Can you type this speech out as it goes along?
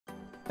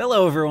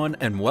Hello everyone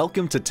and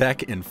welcome to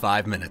Tech in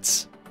 5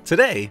 Minutes.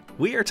 Today,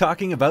 we are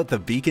talking about the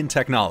beacon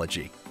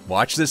technology.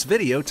 Watch this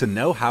video to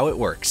know how it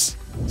works.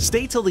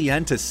 Stay till the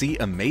end to see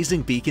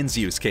amazing beacons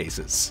use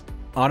cases.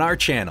 On our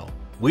channel,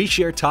 we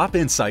share top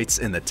insights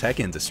in the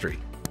tech industry.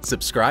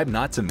 Subscribe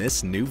not to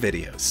miss new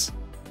videos.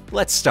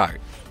 Let's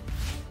start.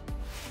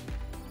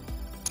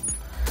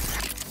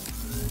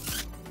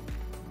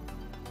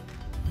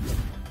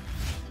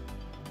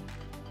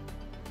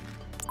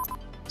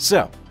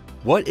 So,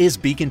 what is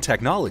beacon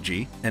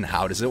technology and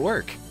how does it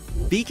work?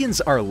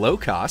 Beacons are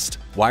low-cost,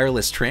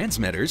 wireless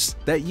transmitters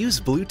that use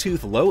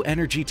Bluetooth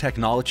low-energy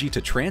technology to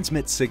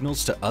transmit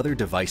signals to other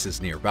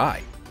devices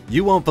nearby.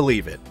 You won't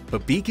believe it,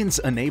 but beacons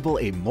enable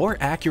a more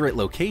accurate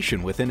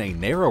location within a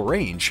narrow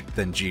range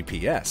than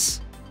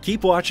GPS.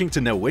 Keep watching to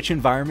know which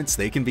environments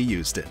they can be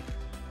used in.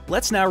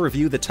 Let's now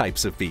review the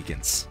types of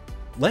beacons.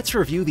 Let's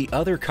review the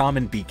other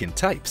common beacon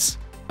types.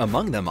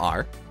 Among them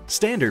are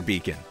standard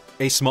beacon,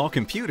 a small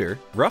computer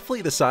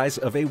roughly the size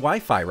of a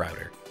Wi-Fi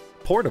router.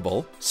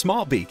 Portable,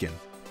 small beacon,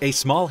 a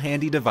small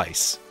handy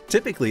device,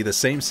 typically the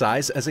same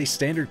size as a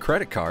standard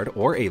credit card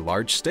or a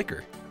large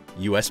sticker.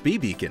 USB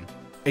beacon,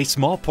 a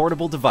small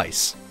portable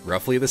device,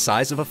 roughly the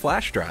size of a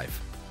flash drive.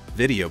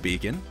 Video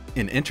beacon,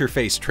 an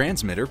interface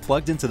transmitter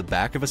plugged into the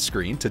back of a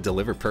screen to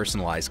deliver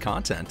personalized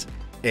content.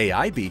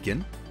 AI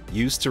beacon,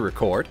 used to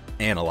record,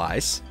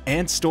 analyze,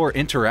 and store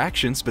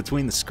interactions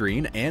between the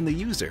screen and the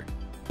user.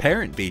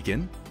 Parent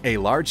beacon, a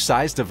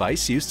large-sized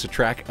device used to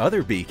track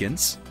other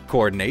beacons,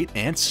 coordinate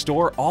and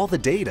store all the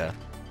data.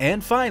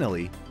 And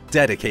finally,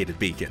 dedicated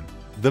beacon,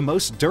 the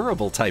most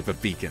durable type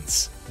of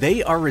beacons.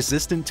 They are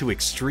resistant to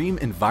extreme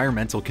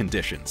environmental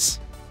conditions.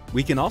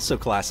 We can also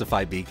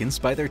classify beacons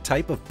by their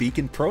type of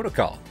beacon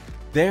protocol.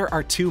 There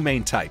are two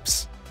main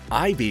types,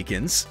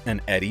 Ibeacons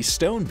and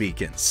Eddystone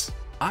beacons.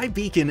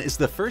 Ibeacon is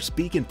the first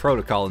beacon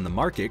protocol in the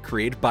market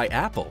created by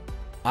Apple.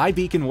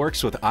 Ibeacon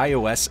works with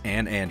iOS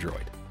and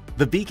Android.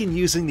 The beacon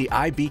using the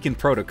Ibeacon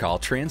protocol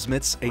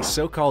transmits a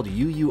so-called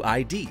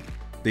UUID.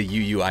 The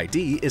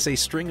UUID is a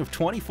string of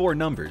 24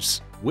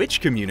 numbers,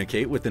 which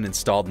communicate with an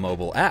installed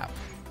mobile app.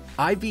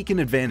 Ibeacon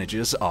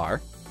advantages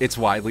are, it's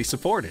widely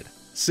supported,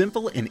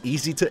 simple and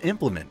easy to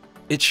implement.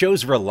 It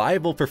shows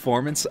reliable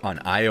performance on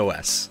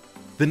iOS.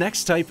 The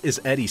next type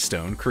is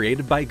Eddystone,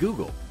 created by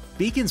Google.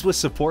 Beacons with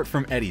support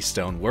from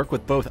Eddystone work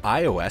with both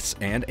iOS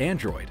and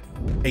Android.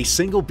 A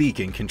single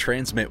beacon can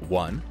transmit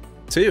 1,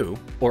 2,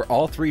 or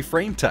all 3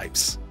 frame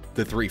types.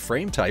 The 3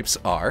 frame types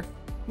are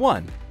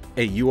 1.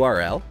 A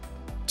URL,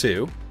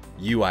 2.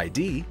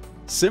 UID,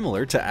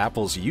 similar to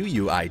Apple's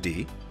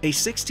UUID, a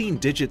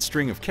 16-digit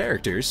string of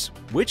characters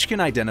which can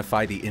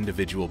identify the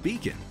individual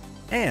beacon,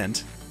 and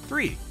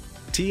 3.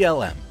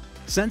 TLM.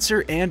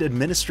 Sensor and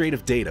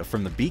administrative data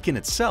from the beacon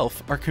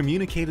itself are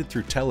communicated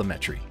through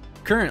telemetry.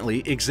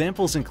 Currently,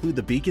 examples include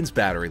the beacon's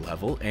battery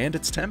level and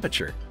its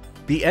temperature.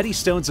 The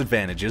Eddystone's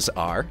advantages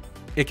are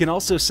it can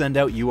also send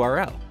out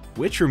URL,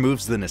 which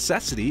removes the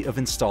necessity of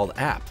installed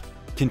app,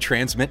 can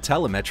transmit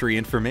telemetry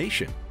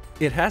information.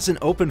 It has an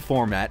open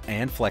format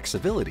and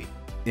flexibility,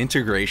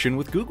 integration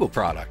with Google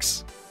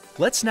products.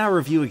 Let's now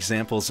review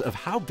examples of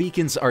how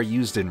beacons are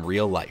used in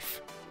real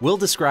life. We'll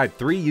describe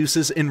 3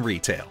 uses in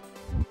retail.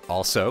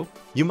 Also,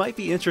 you might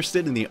be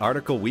interested in the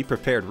article we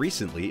prepared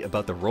recently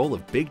about the role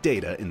of big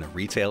data in the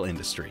retail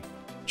industry.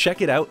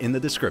 Check it out in the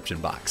description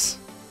box.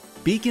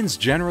 Beacons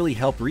generally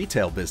help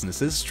retail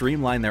businesses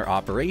streamline their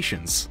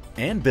operations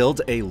and build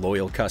a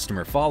loyal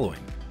customer following.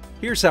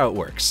 Here's how it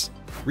works.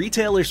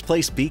 Retailers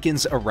place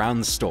beacons around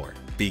the store.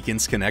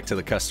 Beacons connect to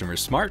the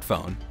customer's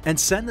smartphone and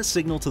send the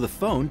signal to the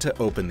phone to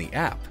open the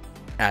app.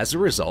 As a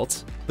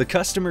result, the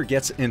customer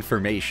gets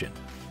information.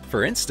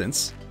 For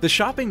instance, the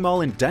shopping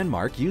mall in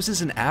Denmark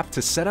uses an app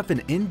to set up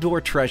an indoor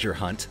treasure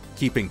hunt,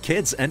 keeping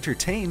kids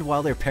entertained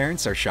while their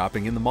parents are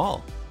shopping in the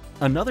mall.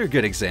 Another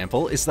good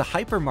example is the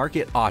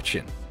hypermarket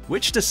Auchan,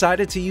 which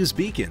decided to use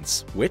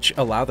beacons, which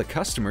allow the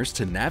customers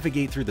to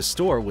navigate through the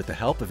store with the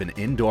help of an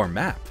indoor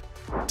map.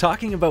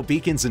 Talking about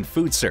beacons in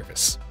food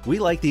service, we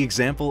like the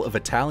example of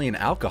Italian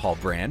alcohol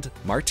brand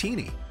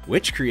Martini,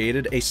 which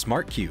created a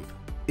smart cube.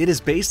 It is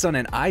based on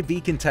an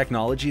Ibeacon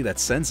technology that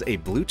sends a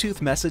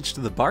Bluetooth message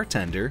to the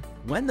bartender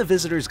when the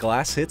visitor's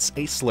glass hits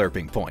a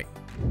slurping point.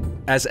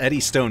 As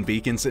Eddystone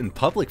beacons in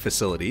public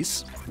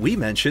facilities, we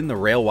mention the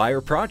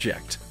RailWire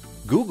project.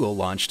 Google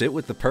launched it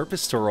with the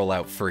purpose to roll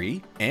out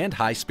free and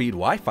high-speed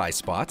Wi-Fi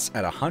spots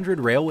at 100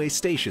 railway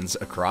stations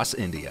across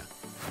India.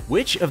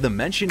 Which of the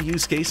mentioned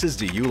use cases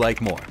do you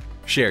like more?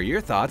 Share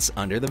your thoughts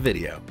under the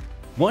video.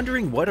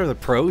 Wondering what are the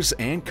pros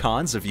and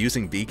cons of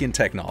using beacon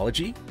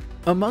technology?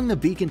 Among the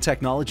beacon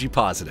technology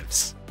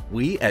positives,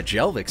 we at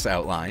Jelvix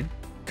outline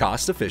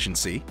cost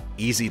efficiency,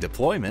 easy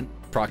deployment,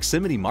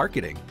 proximity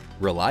marketing,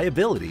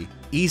 reliability,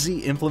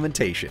 easy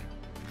implementation.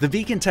 The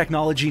beacon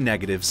technology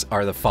negatives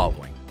are the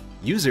following.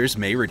 Users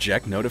may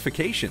reject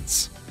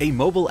notifications. A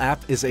mobile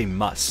app is a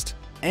must.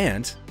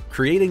 And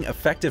creating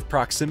effective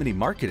proximity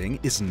marketing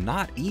is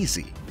not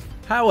easy.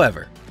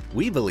 However,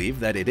 we believe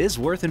that it is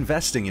worth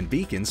investing in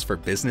beacons for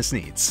business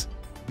needs.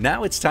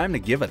 Now it's time to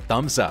give a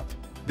thumbs up.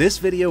 This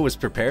video was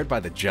prepared by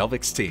the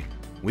Jelvix team.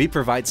 We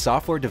provide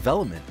software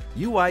development,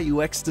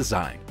 UI/UX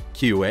design,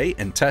 QA,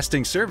 and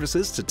testing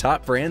services to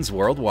top brands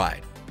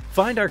worldwide.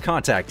 Find our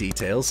contact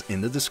details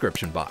in the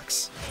description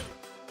box.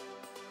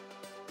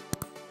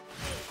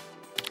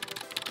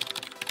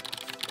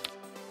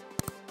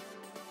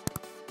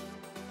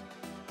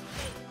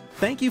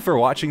 Thank you for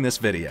watching this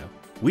video.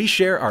 We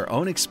share our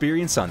own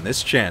experience on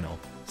this channel,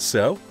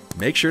 so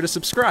make sure to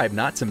subscribe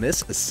not to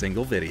miss a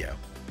single video.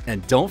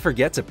 And don't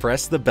forget to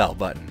press the bell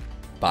button.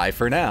 Bye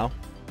for now.